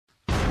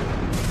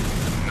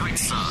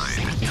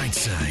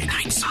Nightside.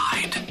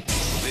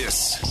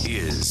 This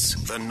is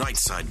the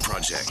Nightside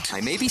Project.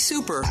 I may be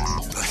super,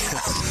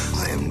 but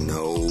I am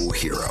no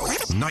hero.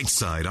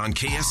 Nightside on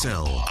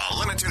KSL. A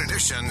limited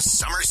edition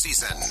summer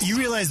season. You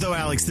realize, though,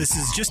 Alex, this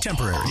is just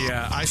temporary.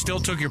 Yeah, I still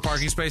took your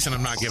parking space, and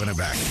I'm not giving it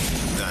back.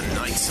 The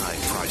Nightside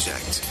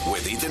Project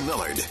with Ethan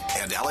Millard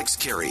and Alex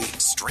Carey.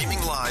 Streaming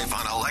live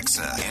on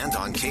Alexa and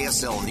on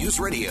KSL News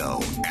Radio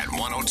at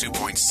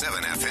 102.7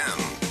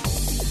 FM.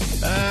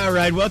 All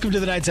right, welcome to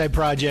the Nightside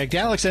Project.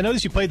 Alex, I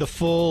noticed you played the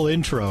full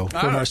intro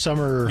from our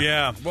summer...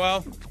 Yeah,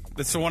 well,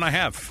 that's the one I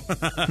have.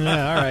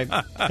 Yeah, all right.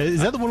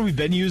 Is that the one we've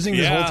been using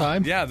this whole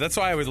time? Yeah, that's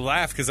why I would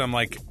laugh, because I'm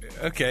like,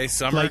 okay,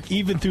 summer. Like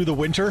even through the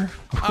winter?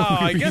 Oh,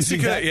 I guess you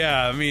could.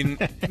 Yeah, I mean,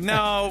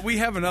 no, we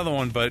have another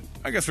one, but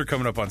I guess we're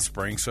coming up on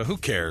spring, so who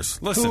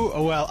cares? Listen.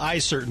 Well, I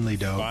certainly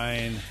don't.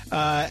 Fine.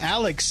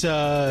 Alex,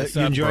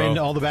 you enjoying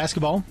all the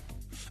basketball?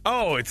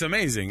 Oh, it's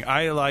amazing.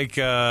 I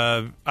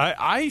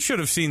should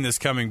have seen this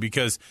coming,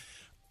 because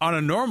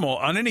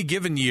on any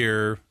given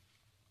year,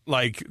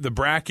 like, the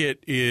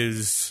bracket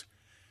is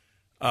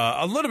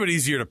a little bit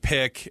easier to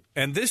pick,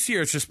 and this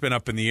year it's just been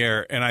up in the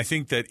air, and I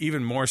think that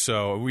even more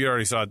so, we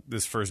already saw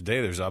this first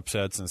day, there's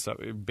upsets and stuff,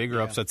 bigger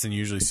upsets than you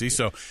usually see,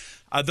 so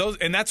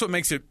and that's what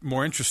makes it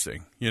more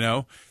interesting, you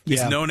know?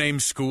 These no-name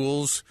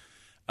schools.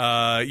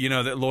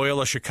 That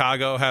Loyola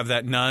Chicago have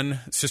that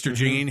nun, Sister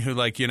Jean, who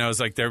is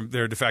like their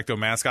de facto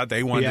mascot.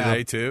 They won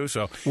today too.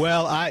 So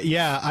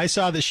I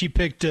saw that she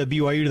picked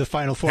BYU to the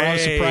Final Four.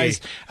 Hey.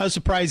 I was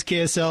surprised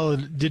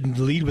KSL didn't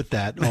lead with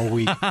that all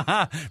week.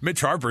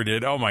 Mitch Harper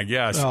did. Oh my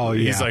gosh. Oh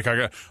yeah. He's like,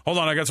 hold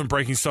on, I got some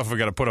breaking stuff I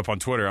got to put up on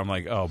Twitter. I'm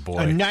like, oh boy,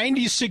 a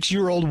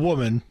 96-year-old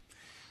woman.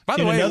 By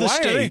the way, another why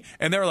state. are they?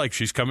 And they're like,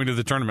 she's coming to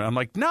the tournament. I'm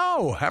like,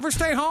 no, have her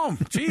stay home.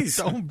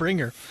 Jeez, don't bring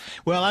her.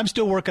 Well, I'm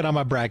still working on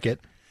my bracket.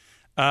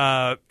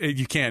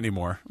 You can't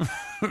anymore.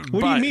 What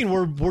do you mean?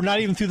 We're not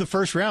even through the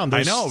first round.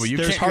 I know, but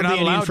there's hardly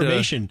any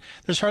information.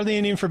 There's hardly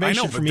any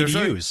information for me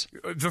to use.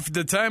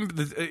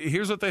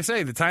 Here's what they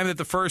say: the time that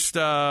the first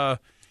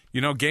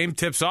game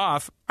tips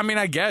off. I mean,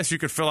 I guess you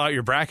could fill out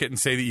your bracket and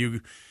say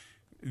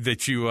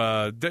there's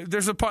a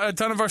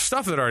ton of our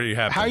stuff that already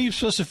happened. How are you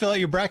supposed to fill out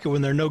your bracket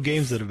when there are no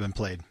games that have been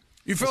played?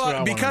 You fill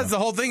out because the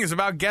whole thing is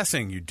about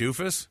guessing. You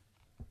doofus.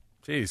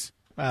 Jeez,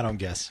 I don't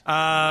guess.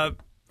 I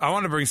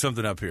want to bring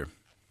something up here.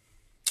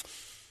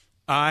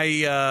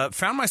 I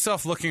found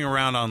myself looking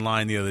around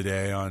online the other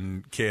day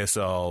on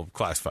KSL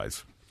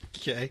Classifieds.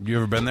 Okay. You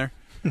ever been there?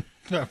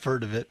 I've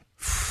heard of it.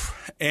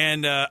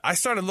 And I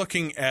started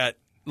looking at,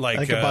 like...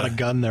 I think I bought a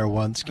gun there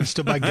once. Can you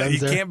still buy guns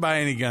there? You can't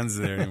buy any guns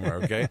there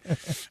anymore, okay?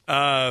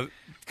 Boy,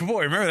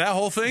 remember that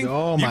whole thing?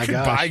 Oh, my gosh. You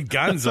can buy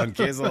guns on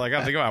KSL. Like,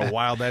 I think about how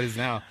wild that is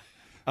now.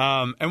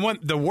 And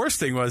the worst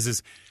thing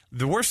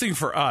the worst thing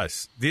for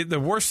us, the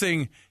worst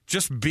thing,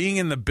 just being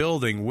in the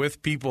building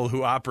with people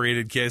who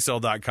operated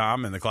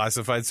KSL.com in the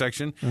classified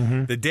section,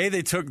 the day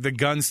they took the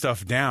gun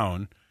stuff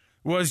down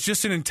was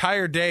just an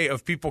entire day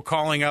of people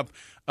calling up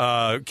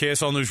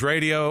KSL News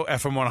Radio,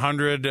 FM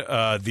 100,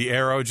 The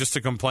Arrow, just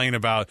to complain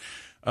about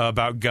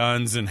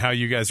guns and how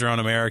you guys are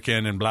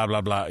un-American and blah,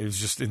 blah, blah. It was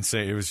just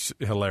insane. It was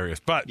hilarious.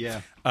 But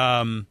yeah.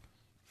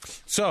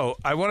 So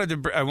I wanted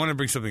to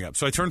bring something up.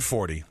 So I turned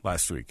 40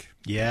 last week.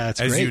 Yeah, it's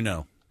as great. you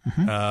know.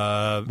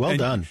 Well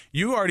done.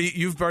 You've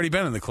already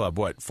been in the club.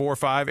 What, 4,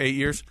 5, 8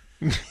 years?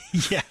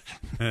 Yeah,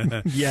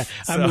 yeah.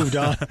 I moved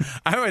on.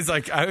 I always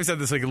had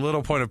this like a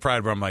little point of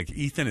pride where I'm like,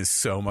 Ethan is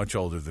so much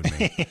older than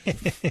me,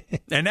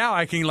 and now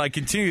I can like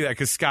continue that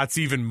because Scott's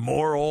even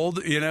more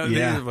old. You know,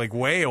 yeah. They're, like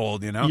way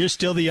old. You know, you're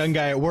still the young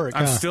guy at work.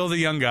 I'm still the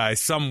young guy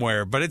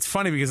somewhere, but it's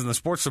funny because in the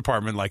sports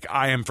department, like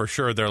I am for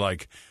sure. They're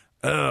like,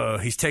 oh,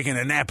 he's taking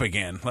a nap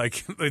again.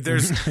 Like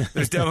there's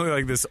definitely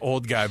like this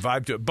old guy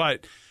vibe to it.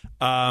 But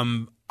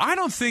I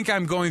don't think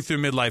I'm going through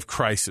midlife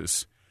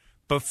crisis,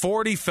 but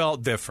 40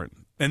 felt different.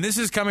 And this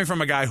is coming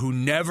from a guy who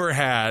never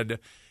had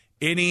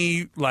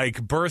any, like,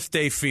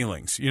 birthday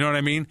feelings. You know what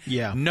I mean?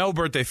 Yeah. No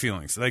birthday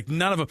feelings. Like,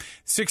 none of them.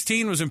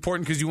 16 was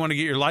important because you want to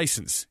get your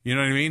license. You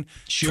know what I mean?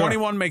 Sure.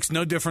 21 makes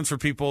no difference for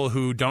people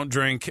who don't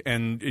drink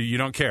and you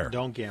don't care.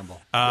 Don't gamble.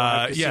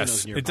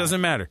 Yes, it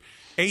doesn't matter.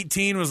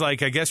 18 was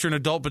like, I guess you're an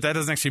adult, but that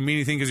doesn't actually mean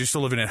anything because you're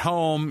still living at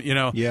home, you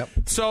know? Yep.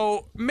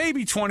 So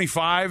maybe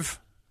 25,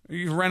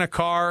 you rent a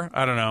car.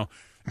 I don't know.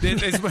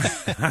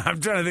 I'm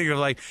trying to think of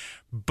like,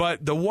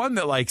 but the one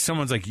that like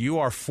someone's like, you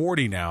are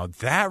 40 now,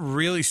 that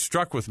really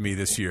struck with me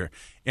this year.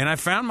 And I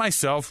found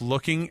myself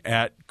looking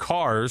at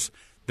cars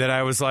that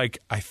I was like,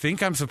 I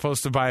think I'm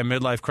supposed to buy a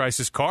midlife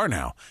crisis car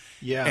now.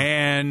 Yeah.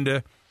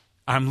 And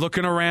I'm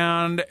looking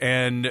around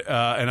and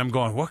I'm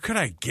going, what could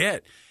I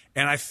get?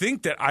 And I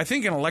think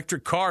an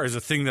electric car is a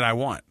thing that I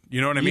want.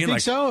 You know what I You mean? think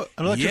so?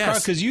 An electric car?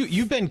 yes. Because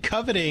you've been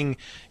coveting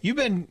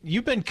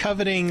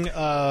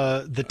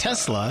the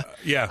Tesla.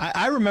 yeah.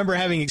 I remember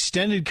having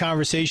extended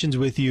conversations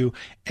with you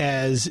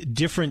as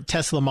different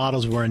Tesla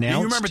models were announced.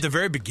 You remember at the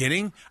very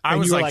beginning, I And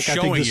was you were like like, I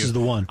showing think this you. is the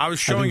one. I was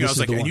I showing think you. I this was is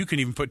like, the and one. you can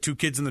even put two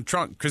kids in the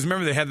trunk because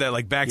remember they had that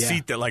like back Yeah.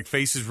 seat that like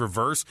faces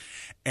reverse,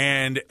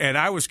 and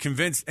I was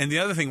convinced. And the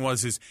other thing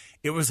was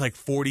it was like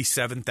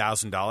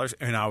 $47,000,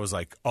 and I was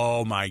like,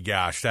 oh my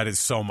gosh, that is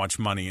so much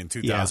money in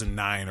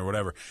 2009 or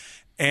whatever,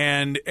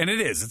 and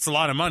it is. It's a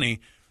lot of money,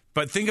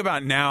 but think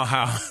about now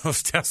how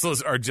those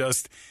Teslas are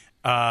just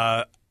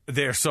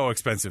they're so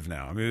expensive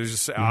now. I mean, they're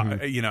just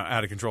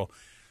out of control.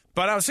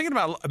 But I was thinking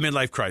about a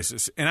midlife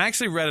crisis, and I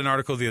actually read an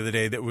article the other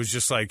day that was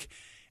just like,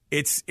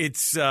 it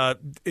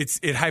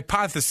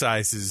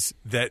hypothesizes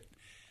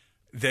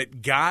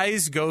that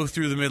guys go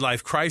through the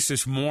midlife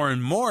crisis more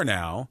and more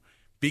now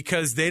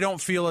because they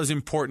don't feel as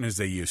important as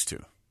they used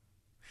to.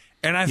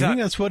 And I You thought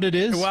think that's what it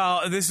is?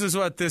 well, this is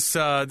what this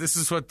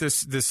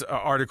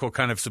article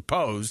kind of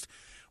supposed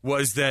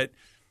was that.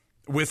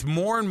 With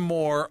more and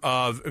more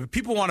of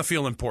people want to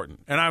feel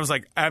important, and I was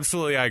like,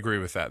 absolutely, I agree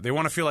with that. They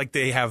want to feel like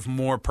they have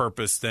more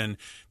purpose than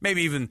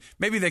maybe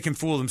they can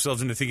fool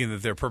themselves into thinking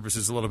that their purpose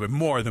is a little bit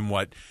more than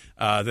what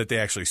that they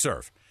actually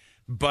serve.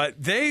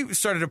 But they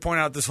started to point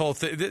out this whole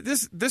thing.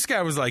 This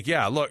guy was like,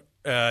 yeah, look,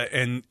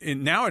 and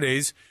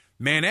nowadays,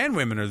 men and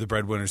women are the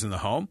breadwinners in the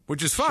home,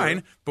 which is fine.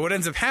 Sure. But what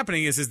ends up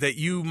happening is that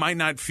you might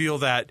not feel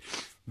that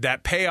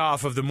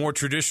payoff of the more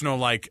traditional,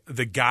 like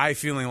the guy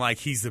feeling like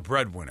he's the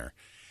breadwinner.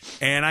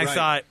 And I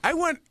thought, I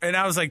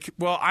was like,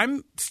 well,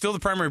 I'm still the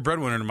primary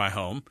breadwinner in my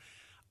home.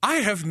 I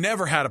have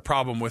never had a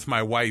problem with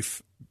my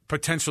wife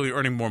potentially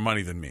earning more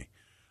money than me.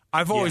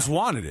 I've always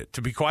wanted it,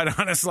 to be quite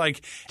honest. Like,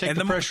 Take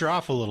the pressure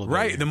off a little bit.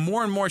 Right. The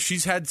more and more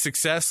she's had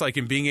success, like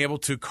in being able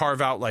to carve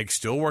out, like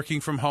still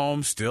working from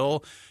home,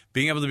 still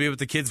being able to be with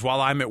the kids while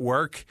I'm at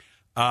work,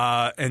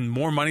 and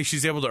more money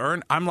she's able to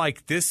earn, I'm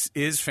like, this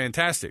is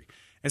fantastic.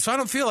 And so I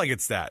don't feel like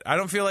it's that. I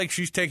don't feel like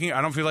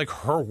I don't feel like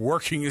her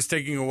working is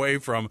taking away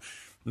from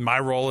my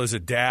role as a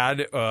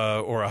dad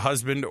or a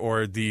husband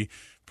or the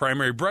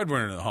primary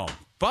breadwinner in the home.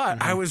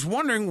 But I was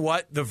wondering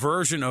what the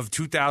version of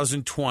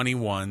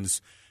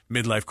 2021's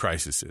midlife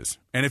crisis is.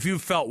 And if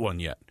you've felt one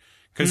yet.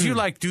 Because you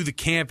like do the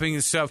camping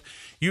and stuff.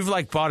 You've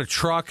like bought a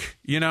truck,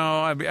 you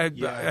know. I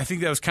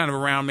think that was kind of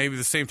around maybe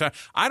the same time.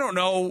 I don't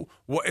know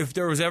if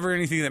there was ever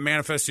anything that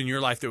manifested in your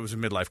life that was a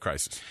midlife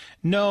crisis.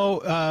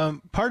 No,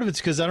 part of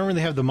it's because I don't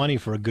really have the money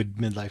for a good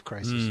midlife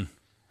crisis.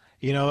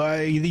 You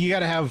know, you got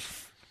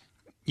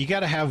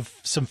to have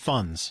some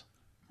funds,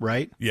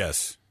 right?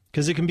 Yes.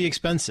 Because it can be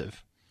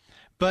expensive.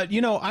 But,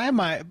 you know, I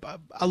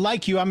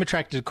like you, I'm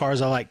attracted to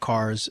cars. I like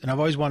cars. And I've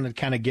always wanted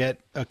to kind of get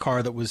a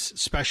car that was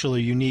special or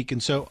unique.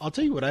 And so I'll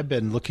tell you what I've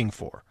been looking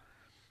for.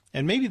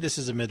 And maybe this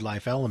is a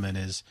midlife element,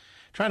 is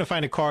trying to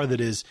find a car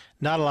that is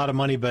not a lot of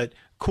money, but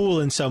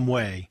cool in some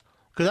way.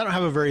 Because I don't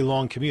have a very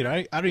long commute.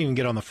 I don't even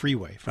get on the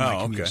freeway for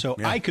my commute. Okay. So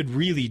I could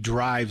really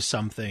drive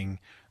something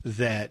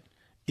that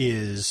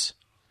is...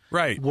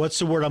 Right. What's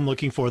the word I'm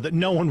looking for that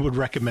no one would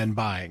recommend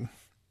buying?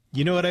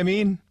 You know what I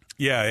mean?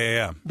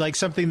 Yeah. Like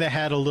something that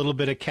had a little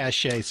bit of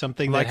cachet,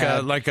 something Like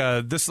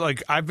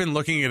that I've been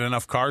looking at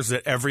enough cars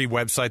that every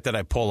website that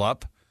I pull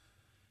up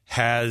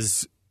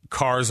has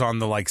cars on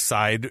the like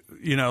side,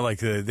 you know, like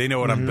they know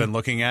what I've been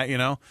looking at, you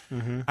know.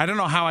 I don't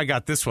know how I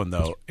got this one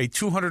though. A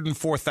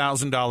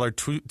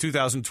 $204,000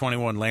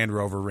 2021 Land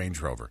Rover Range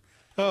Rover.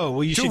 Oh,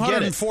 well, you should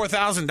get it.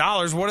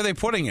 $204,000. What are they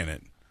putting in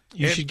it?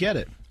 You should get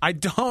it. I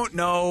don't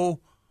know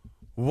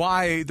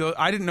why.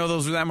 I didn't know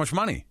those were that much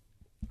money.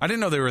 I didn't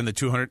know they were in the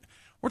 200.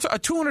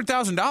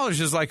 $200,000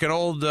 is like an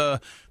old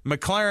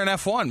McLaren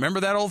F1.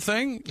 Remember that old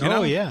thing? You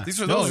know? Yeah. Those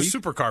are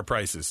supercar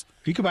prices.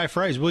 You could buy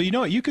Ferraris. Well, you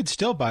know what? You could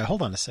still buy.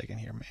 Hold on a second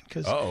here, man.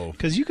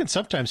 Because you can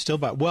sometimes still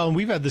buy. Well, and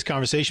we've had this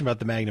conversation about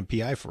the Magnum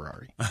PI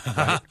Ferrari.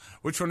 Right?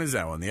 Which one is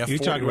that one? The F40? You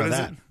talking about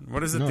that?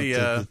 What is it? No,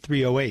 the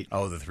 308.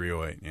 Oh, the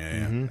 308.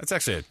 Yeah. That's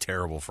actually a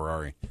terrible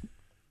Ferrari.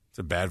 It's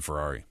a bad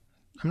Ferrari.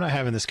 I'm not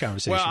having this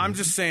conversation. Well, I'm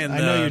just saying. I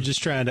know you're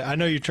just trying to. I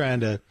know you're trying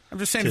to. I'm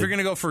just saying, if you're going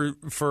to go for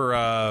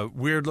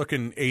weird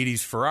looking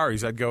 '80s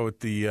Ferraris, I'd go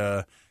with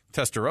the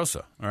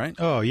Testarossa. All right.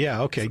 Oh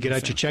yeah. Okay. Get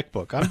out your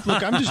checkbook. I'm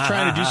just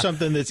trying to do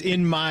something that's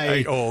in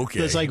my.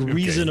 That's like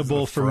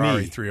reasonable for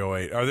Ferrari me.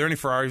 308. Are there any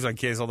Ferraris on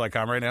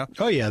KSL.com right now?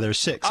 Oh yeah, there's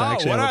 6. Oh,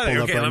 Actually, what are they?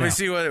 Pull Okay, up right let me now.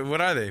 see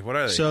what are they. What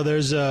are they? So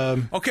there's.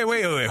 Okay,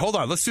 wait. Hold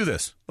on. Let's do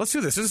this.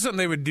 This is something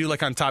they would do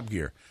like on Top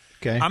Gear.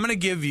 Okay. I'm going to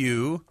give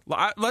you.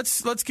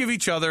 Let's give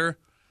each other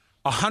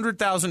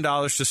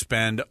 $100,000 to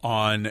spend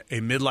on a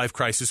midlife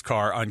crisis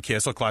car on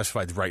KSL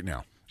Classifieds right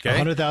now. Okay,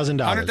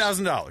 $100,000.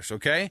 $100,000.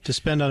 Okay, to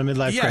spend on a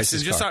midlife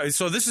crisis car.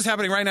 So this is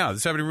happening right now. This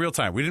is happening in real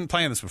time. We didn't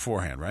plan this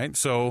beforehand, right?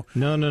 So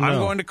no. I'm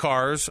going to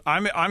cars.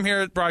 I'm here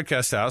at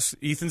Broadcast House.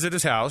 Ethan's at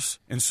his house,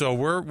 and so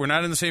we're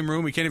not in the same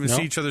room. We can't even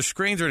see each other's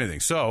screens or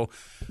anything. So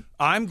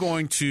I'm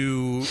going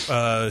to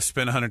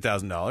spend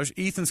 $100,000.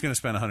 Ethan's going to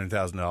spend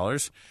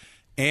 $100,000.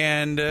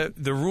 And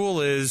the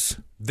rule is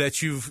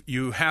that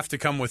you have to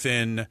come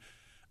within.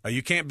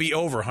 You can't be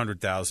over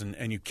 $100,000,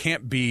 and you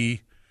can't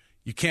be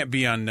you can't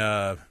be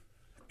on.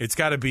 It's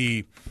got to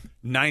be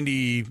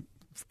 90.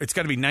 It's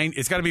got to be 90.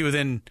 It's got to be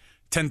within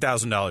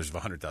 $10,000 of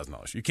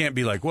 $100,000. You can't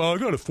be like, well, I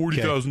got a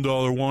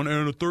 $40,000 one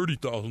and a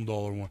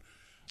 $30,000 one.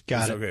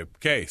 Got it. Okay.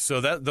 Okay.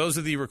 So those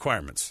are the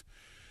requirements.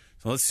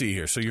 So let's see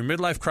here. So your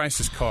midlife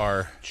crisis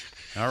car.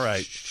 All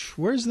right.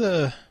 Where's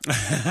the?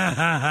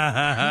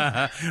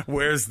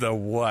 Where's the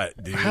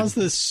what, dude? How's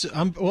this?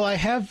 Well, I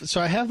have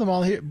them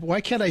all here. Why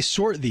can't I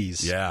sort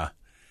these? Yeah.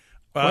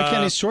 Why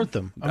can't I sort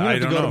them? I'm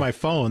going to go to my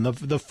phone.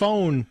 The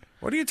phone.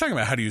 What are you talking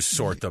about? How do you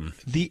sort them?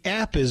 The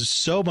app is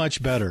so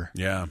much better.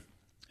 Yeah.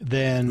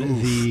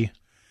 Than the.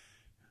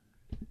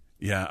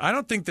 Yeah, I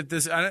don't think that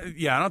this. I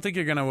don't think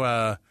you're going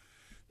to.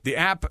 The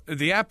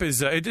app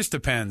is. It just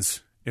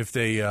depends if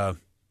they've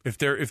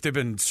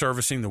been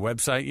servicing the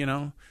website. You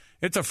know,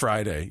 it's a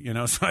Friday. You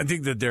know, so I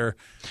think that they're.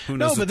 Who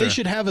knows? No, but they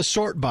should have a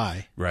sort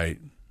by. Right.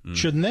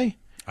 Shouldn't they?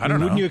 I don't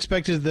know. Wouldn't you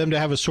expect them to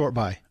have a sort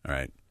by? All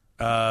right.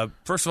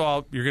 First of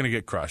all, you're going to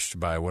get crushed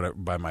by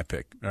my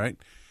pick. All right.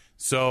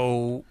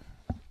 So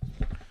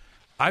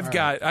I've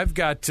got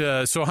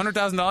so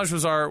 $100,000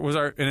 was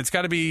our and it's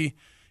got to be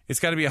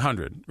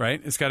 100,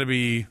 right? It's got to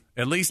be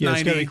at least 90.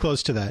 It's got to be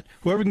close to that.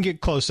 Whoever can get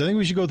close. I think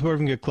we should go with whoever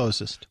can get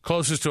closest.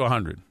 Closest to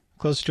 100.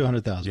 Closest to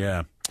 100,000.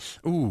 Yeah.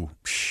 Ooh.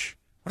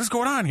 What is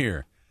going on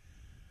here?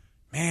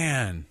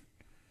 Man.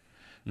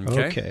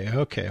 Okay.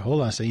 Hold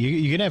on a second.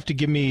 You're gonna have to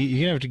give me.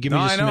 You're gonna have to give me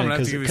just a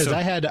minute because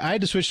I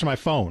had to switch to my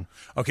phone.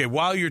 Okay.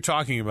 While you're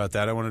talking about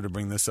that, I wanted to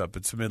bring this up.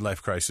 It's a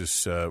midlife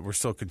crisis. We're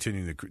still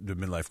continuing the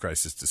midlife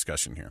crisis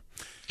discussion here.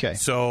 Okay.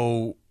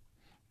 So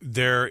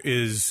there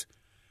is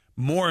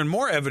more and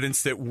more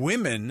evidence that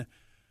women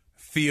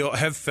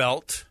have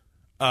felt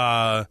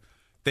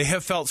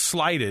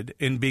slighted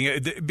in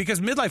being because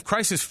midlife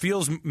crisis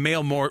feels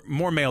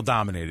more male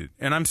dominated.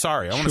 And I'm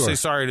sorry. I want to say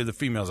sorry to the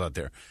females out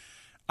there.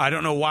 I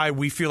don't know why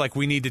we feel like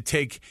we need to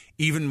take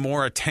even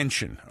more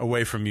attention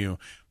away from you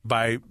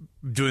by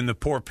doing the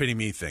poor pity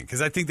me thing.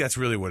 Because I think that's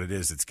really what it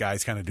is. It's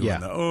guys kind of doing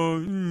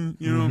I'm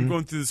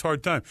going through this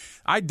hard time.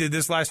 I did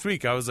this last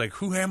week. I was like,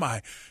 who am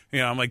I? You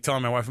know, I'm like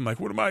telling my wife, I'm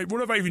like, what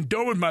have I even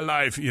done with my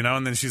life? You know,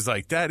 and then she's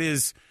like, that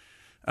is,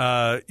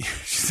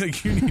 she's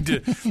like, you need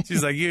to,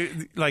 she's like,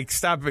 you like,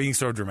 stop being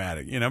so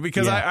dramatic, you know,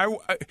 because I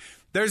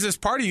there's this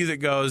part of you that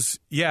goes,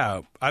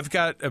 yeah, I've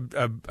got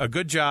a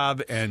good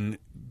job and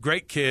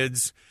great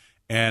kids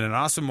and an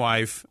awesome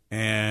wife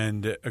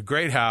and a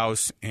great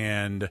house,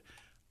 and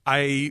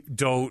I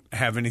don't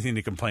have anything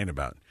to complain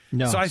about.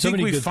 No, so I think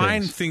we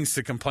find things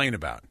to complain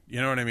about. You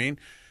know what I mean?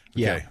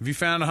 Yeah. Okay. Have you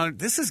found 100?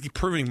 This is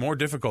proving more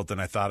difficult than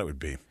I thought it would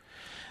be.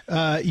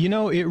 You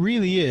know, it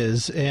really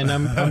is, and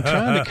I'm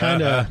trying to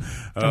kind of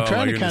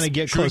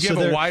get close. Should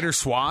we give a wider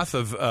swath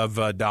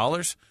of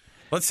dollars?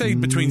 Let's say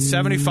between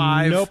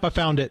 75. Nope, I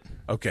found it.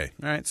 Okay,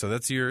 all right, so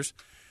that's yours.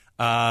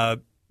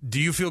 Do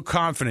you feel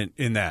confident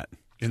in that?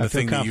 In the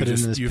thing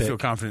that you feel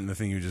confident in the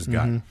thing you just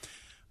got?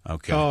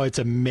 Okay. Oh, it's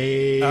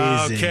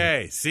amazing.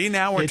 Okay, see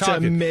now we're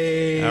talking. It's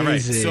amazing. All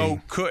right, so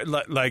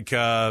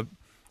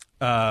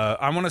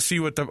I want to see I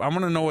want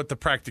to know what the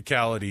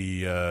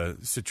practicality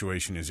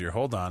situation is here.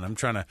 Hold on, I'm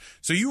trying to.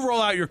 So you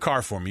roll out your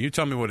car for me. You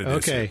tell me what it is.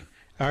 Okay,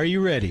 are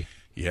you ready?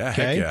 Yeah.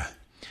 Okay. Heck yeah.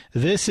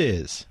 This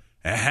is.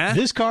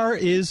 This car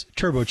is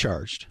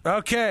turbocharged.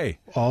 Okay.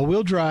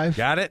 All-wheel drive.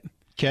 Got it.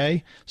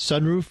 Okay.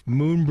 Sunroof,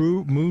 moon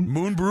brew.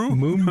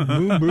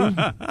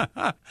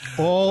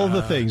 All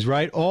the things,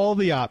 right? All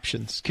the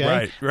options. Okay.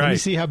 Right. Let me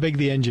see how big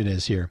the engine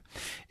is here.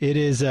 It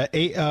is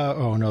 8.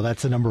 Oh no,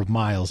 that's the number of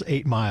miles.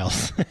 8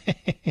 miles.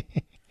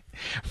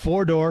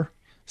 4-door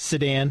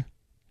sedan.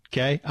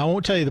 Okay. I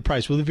won't tell you the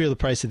price. We'll leave you the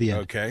price at the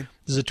end. Okay.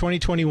 This is a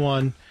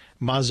 2021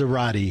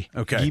 Maserati.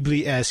 Okay.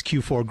 Ghibli S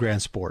Q4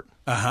 Grand Sport.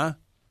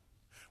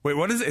 Wait,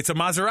 what is it? It's a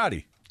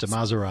Maserati. It's a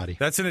Maserati.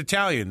 That's an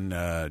Italian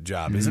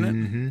job, isn't it?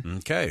 Mm-hmm.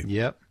 Okay.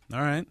 Yep. All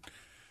right.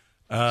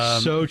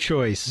 So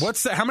choice.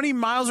 How many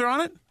miles are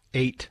on it?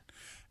 8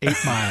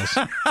 miles.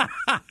 When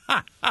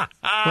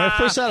I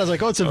first saw it, I was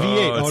like, "Oh, it's a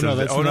V8."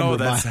 That's the number of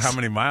miles. How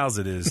many miles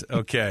it is.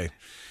 Okay.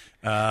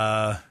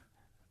 Now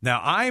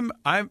I'm.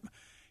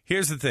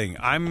 Here's the thing.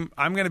 I'm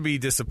going to be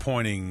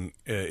disappointing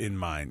in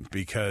mine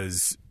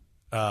because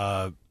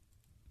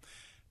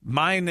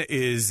mine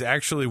is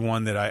actually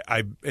one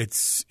that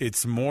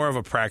it's more of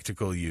a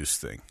practical use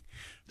thing.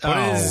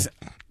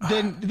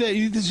 Then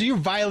you're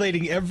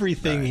violating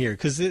everything here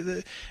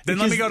then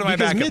let me go to my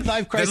backup.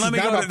 Midlife crisis is not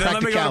about practicality.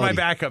 Let me go to my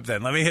backup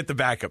then. Let me hit the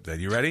backup then.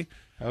 You ready?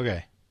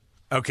 Okay.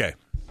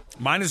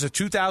 Mine is a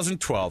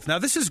 2012. Now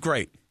this is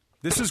great.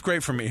 This is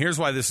great for me. Here's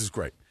why this is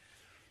great.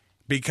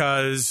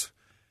 Because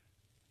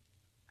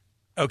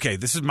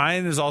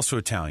mine is also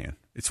Italian.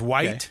 It's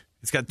white. Okay.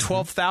 It's got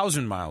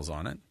 12,000 miles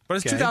on it. But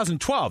it's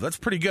 2012. That's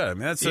pretty good. I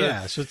mean, that's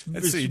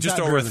just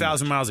over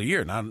 1,000 miles a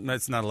year.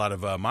 That's not a lot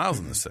of miles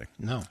in this thing.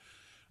 No.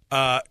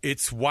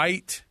 It's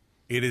white.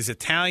 It is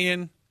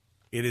Italian.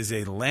 It is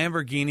a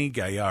Lamborghini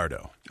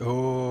Gallardo.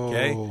 Oh.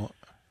 Okay.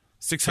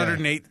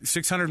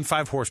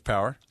 605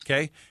 horsepower.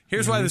 Okay.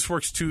 Here's why this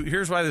works two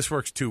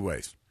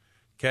ways.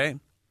 Okay.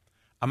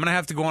 I'm gonna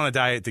have to go on a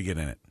diet to get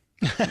in it.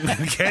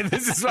 Okay,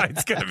 this is why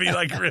it's going to be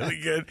like really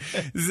good.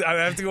 I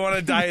have to go on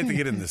a diet to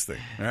get in this thing.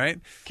 All right.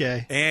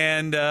 Okay.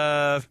 And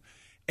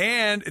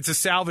it's a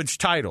salvage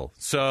title,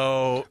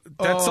 so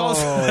that's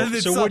also.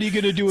 So what are you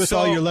going to do with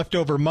all your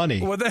leftover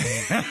money? Well,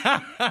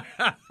 because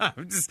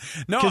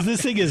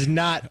this thing is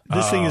not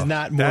more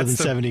than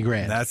 70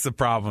 grand. That's the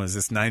problem. Is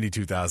it's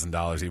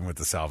 $92,000 even with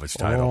the salvage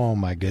title? Oh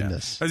my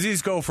goodness! Yeah.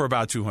 These go for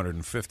about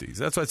 $250.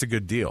 That's why it's a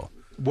good deal.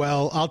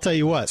 Well, I'll tell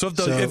you what. So if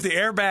the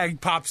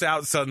airbag pops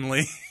out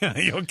suddenly,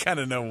 you'll kind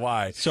of know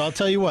why. So I'll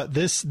tell you what.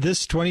 This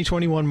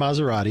 2021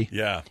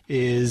 Maserati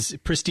is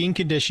pristine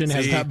condition,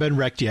 has not been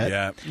wrecked yet.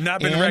 Yeah, not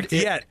been wrecked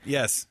yet.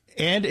 Yes.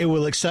 And it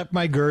will accept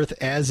my girth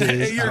as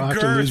is. I don't have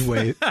to lose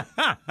weight.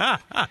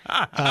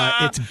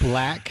 It's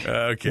black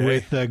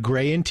with a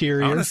gray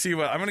interior. I want to see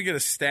what I'm going to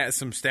get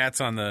some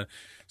stats on the.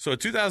 So a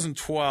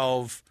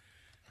 2012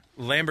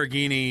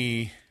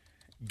 Lamborghini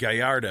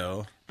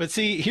Gallardo. But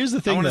see, here's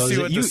the thing, I want though. to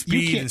see what the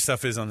speed and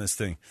stuff is on this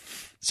thing.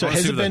 So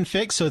has it been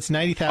fixed? So it's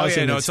 90,000. Oh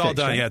yeah, no, it's all fixed,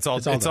 done. right? Yeah, it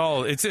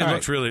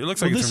looks really. It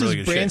looks like this it's in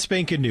really is good brand shape.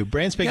 spanking new.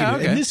 Brand spanking new.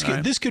 Okay. And this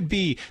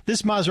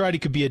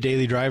Maserati could be a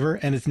daily driver,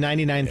 and it's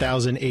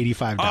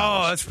 $99,085.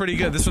 Oh, that's pretty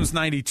good. This one's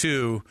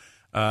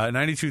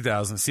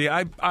 92,000. See,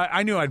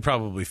 I knew I'd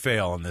probably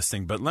fail on this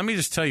thing, but let me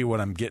just tell you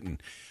what I'm getting.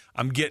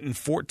 I'm getting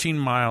 14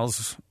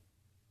 miles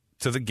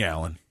to the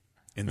gallon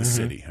in the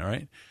city. All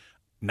right.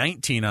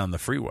 19 on the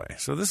freeway.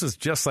 So this is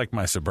just like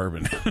my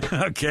Suburban.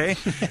 Okay.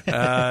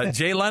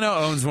 Jay Leno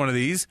owns one of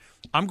these.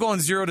 I'm going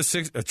 0 to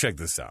 6. Check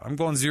this out. I'm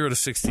going 0 to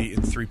 60 in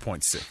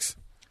 3.6.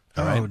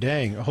 All right.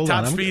 Dang. Hold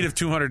on. Top speed of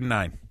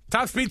 209.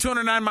 Top speed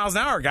 209 miles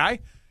an hour, guy.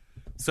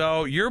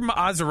 So your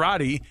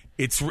Maserati,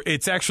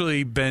 it's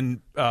actually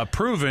been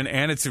proven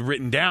and it's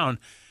written down.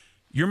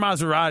 Your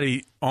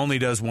Maserati only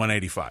does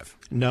 185.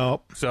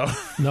 No. So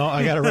no,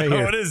 I got it right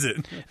here. What is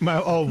it?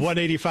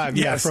 185.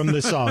 Yes. Yeah, from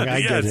the song.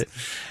 I get it.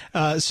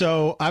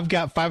 So I've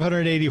got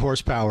 580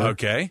 horsepower.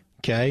 Okay.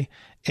 Okay.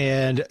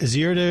 And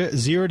 0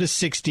 to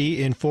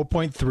 60 in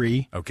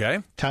 4.3. Okay.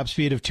 Top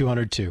speed of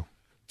 202.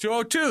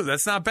 202.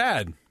 That's not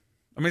bad.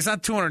 I mean, it's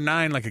not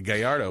 209 like a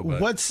Gallardo.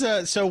 But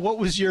so what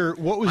was your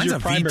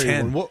primary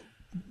V10. one?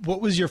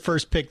 What was your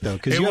first pick though?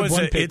 Because you have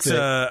one pick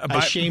that I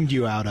shamed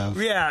you out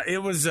of. Yeah,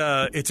 it was.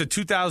 It's a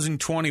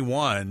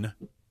 2021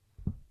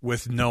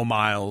 with no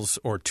miles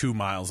or 2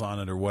 miles on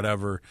it or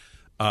whatever.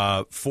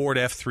 Ford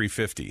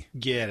F350.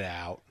 Get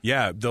out.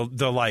 Yeah,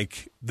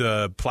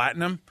 the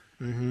platinum,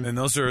 and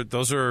those are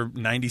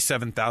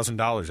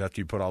 $97,000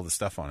 after you put all the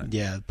stuff on it.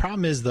 Yeah. The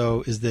problem is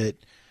that.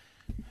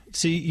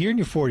 See, you're in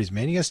your 40s,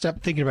 man. You got to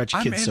stop thinking about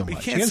your kids so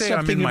much. You got to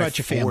stop thinking about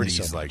your family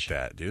so much. Like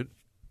that, dude.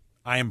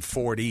 I am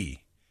 40.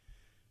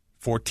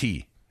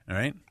 4T, all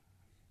right?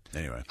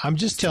 Anyway. I'm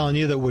just telling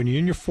you that when you're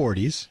in your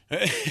 40s.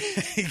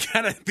 you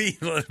got to be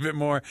a little bit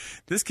more.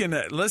 This can,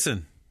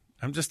 listen,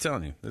 I'm just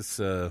telling you. This,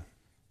 you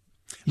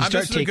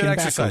start taking back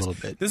a little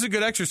bit. This is a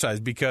good exercise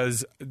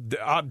because,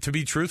 to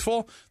be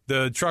truthful,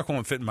 the truck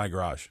won't fit in my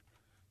garage.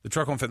 The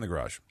truck won't fit in the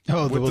garage.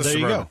 Oh, well, there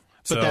you go.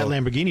 But that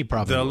Lamborghini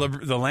probably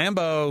the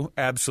Lambo,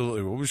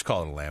 absolutely. What would you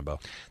call it, a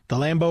Lambo? The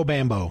Lambo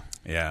Bambo.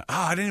 Yeah. Oh,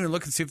 I didn't even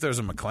look and see if there was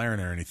a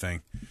McLaren or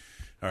anything.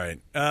 All right.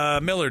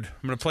 Millard,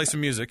 I'm going to play some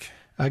music.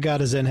 I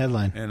got a Zen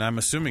headline. And I'm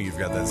assuming you've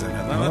got that Zen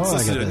headline. Let's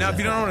listen to it. Now, if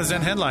you don't know what a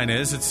Zen headline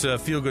is, it's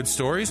Feel Good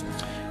Stories.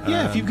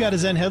 Yeah, if you've got a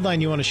Zen headline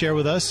you want to share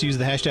with us, use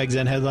the hashtag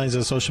Zen headlines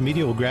on social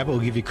media. We'll grab it. We'll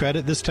give you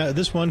credit.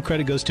 This one,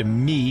 credit goes to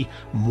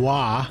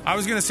moi. I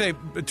was going to say,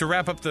 to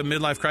wrap up the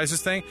midlife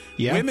crisis thing,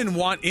 women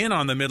want in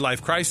on the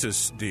midlife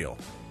crisis deal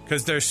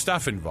because there's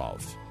stuff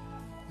involved.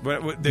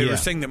 But they were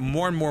saying that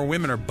more and more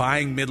women are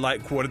buying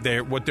midlife,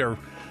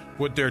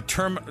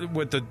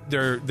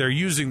 they're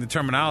using the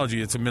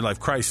terminology. It's a midlife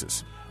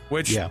crisis,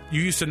 which you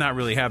used to not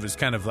really have. Is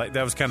kind of like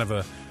that was kind of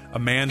a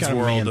man's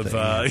world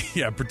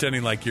of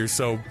pretending like you're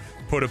so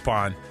put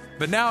upon.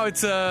 But now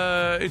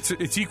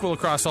it's equal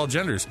across all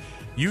genders.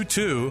 You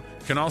too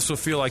can also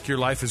feel like your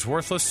life is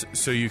worthless,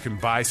 so you can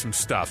buy some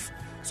stuff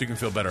so you can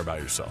feel better about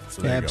yourself.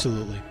 So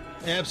absolutely.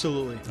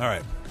 All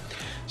right.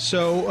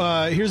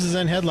 So here's the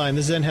Zen headline.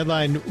 The Zen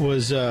headline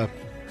was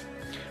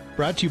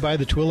brought to you by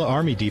the Tooele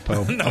Army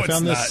Depot. No, I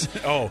found it's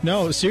this. not. Oh.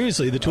 No,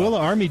 seriously. The Tooele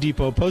Army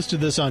Depot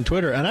posted this on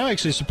Twitter, and I'm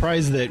actually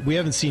surprised that we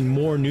haven't seen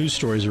more news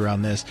stories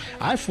around this.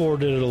 I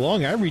forwarded it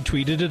along. I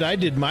retweeted it. I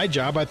did my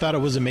job. I thought it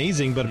was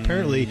amazing, but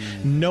apparently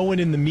no one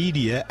in the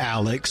media,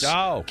 Alex,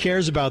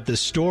 cares about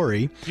this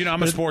story. You know,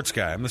 I'm a sports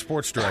guy. I'm the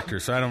sports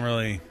director, so I don't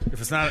really. If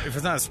it's not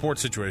a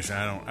sports situation,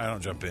 I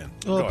don't jump in.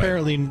 Well,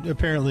 apparently,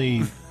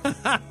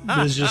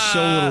 there's just so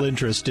little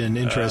interest in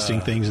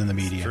interesting things in the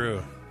media.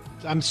 True.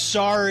 I'm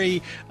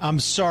sorry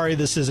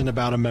this isn't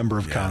about a member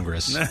of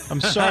Congress.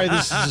 I'm sorry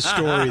this is a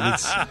story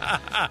that's,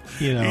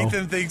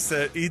 Ethan thinks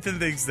that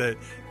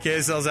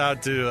KSL's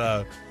out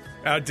to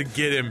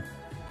get him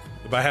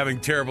by having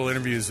terrible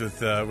interviews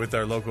with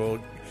our local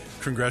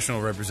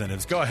congressional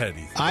representatives. Go ahead,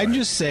 Ethan. I'm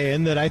just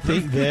saying that I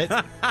think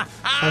that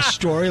a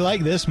story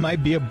like this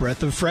might be a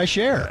breath of fresh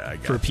air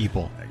for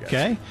people.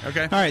 Okay?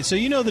 Okay. All right, so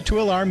the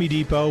Tooele Army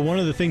Depot, one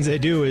of the things they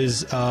do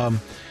is,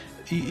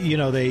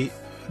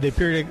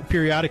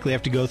 periodically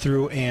have to go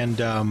through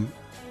and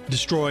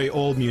destroy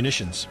old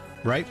munitions,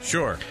 right?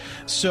 Sure.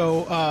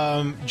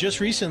 So just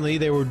recently,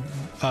 they were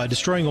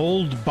destroying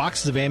old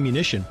boxes of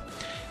ammunition,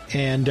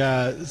 and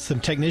some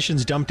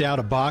technicians dumped out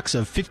a box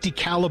of 50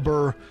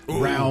 caliber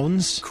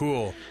rounds.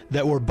 Cool.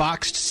 That were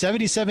boxed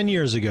 77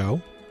 years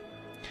ago,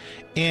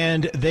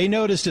 and they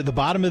noticed at the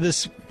bottom of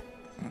this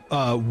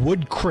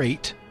wood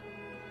crate,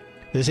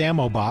 this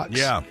ammo box,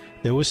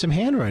 there was some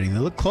handwriting. They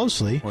looked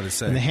closely. What did it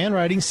say? And the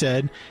handwriting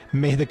said,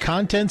 "May the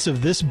contents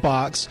of this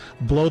box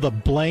blow the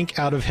blank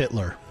out of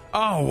Hitler."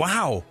 Oh,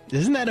 wow.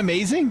 Isn't that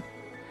amazing?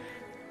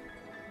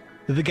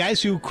 The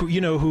guys who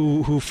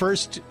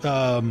first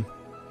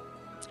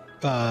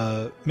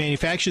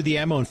manufactured the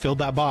ammo and filled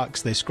that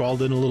box, they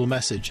scrawled in a little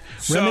message.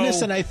 So,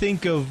 reminiscent, I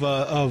think,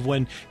 of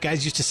when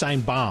guys used to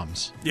sign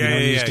bombs.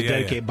 Used to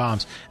dedicate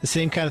bombs. The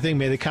same kind of thing.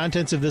 May the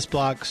contents of this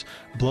box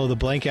blow the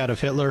blank out of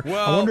Hitler.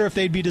 Well, I wonder if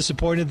they'd be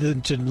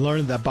disappointed to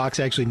learn that box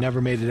actually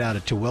never made it out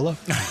of Tooele.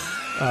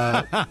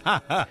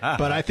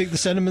 But I think the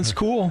sentiment's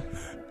cool.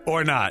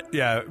 Or not.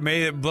 Yeah,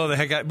 may it blow the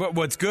heck out. But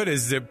what's good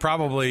is that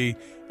probably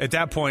at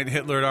that point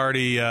Hitler had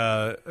already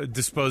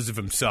disposed of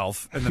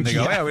himself, and then they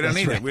go, "Yeah, we don't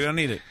need it. We don't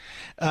need it."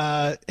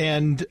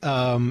 And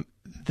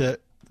the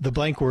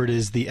blank word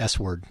is the S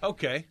word.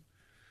 Okay.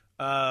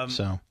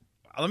 So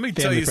let me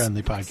tell you,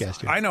 family-friendly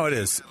podcast here. I know it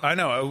is. I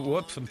know.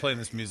 Whoops, I'm playing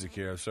this music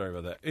here. I'm sorry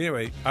about that.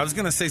 Anyway, I was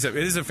going to say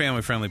something. It is a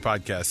family-friendly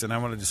podcast, and I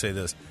wanted to say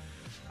this.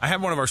 I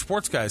had one of our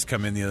sports guys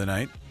come in the other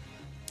night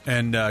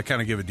and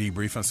kind of give a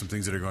debrief on some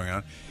things that are going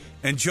on.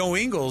 And Joe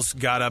Ingles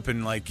got up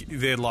and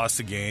they had lost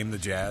the game, the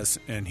Jazz,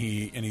 and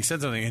he said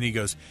something, and he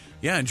goes,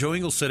 "Yeah." And Joe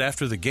Ingles said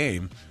after the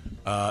game,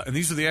 and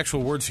these are the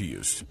actual words he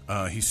used.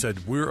 He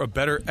said, "We're a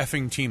better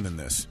effing team than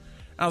this."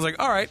 I was like,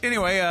 "All right."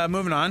 Anyway,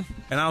 moving on.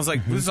 And I was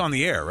like, "This is on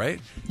the air,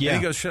 right?" Yeah. And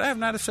he goes, "Should I have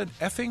not have said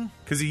effing?"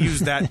 Because he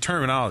used that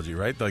terminology,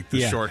 right? Like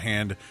the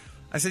shorthand.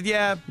 I said,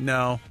 "Yeah,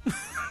 no."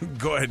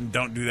 Go ahead and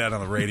don't do that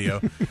on the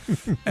radio.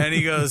 And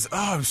he goes,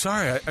 "Oh, I'm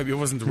sorry. It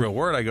wasn't the real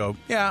word." I go,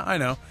 "Yeah, I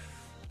know."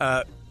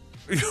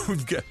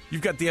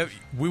 You've got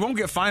we won't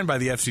get fined by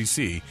the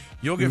FCC.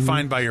 You'll get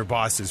fined by your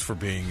bosses for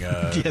being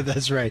yeah,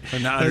 that's right. For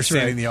not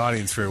understanding the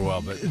audience very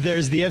well. But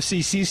there's the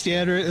FCC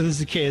standard, and there's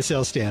the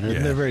KSL standard,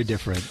 and they're very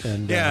different.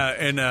 And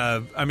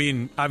I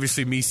mean,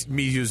 obviously, me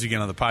using it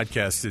on the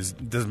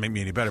podcast doesn't make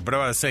me any better. But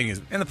what I was saying is,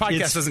 and the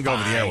podcast doesn't go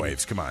over the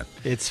airwaves. Come on,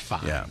 it's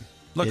fine. Yeah,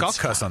 look, I'll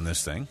cuss on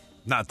this thing.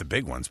 Not the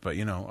big ones, but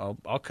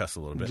I'll cuss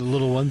a little bit. The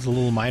little ones, the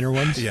little minor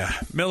ones. Yeah,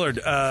 Millard.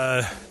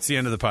 It's the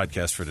end of the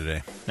podcast for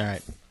today. All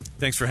right.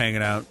 Thanks for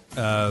hanging out.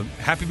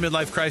 Happy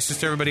midlife crisis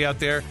to everybody out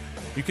there.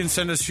 You can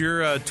send us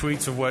your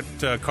tweets of what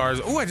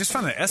cars. Oh, I just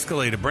found an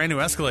Escalade, a brand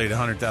new Escalade,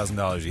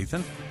 $100,000,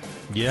 Ethan.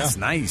 Yeah, that's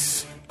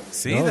nice.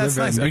 See, that's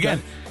nice. Again,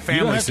 family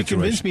you don't have situation. to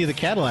convince me of the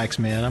Cadillacs,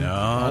 man. I'm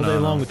all day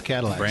long with the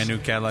Cadillacs. Brand new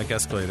Cadillac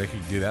Escalade. I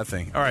could do that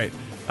thing. All right.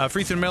 For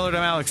Ethan Millard,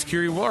 I'm Alex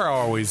Curie. We're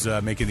always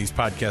making these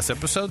podcast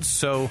episodes.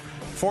 So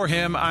for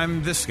him,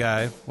 I'm this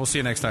guy. We'll see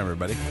you next time,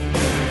 everybody.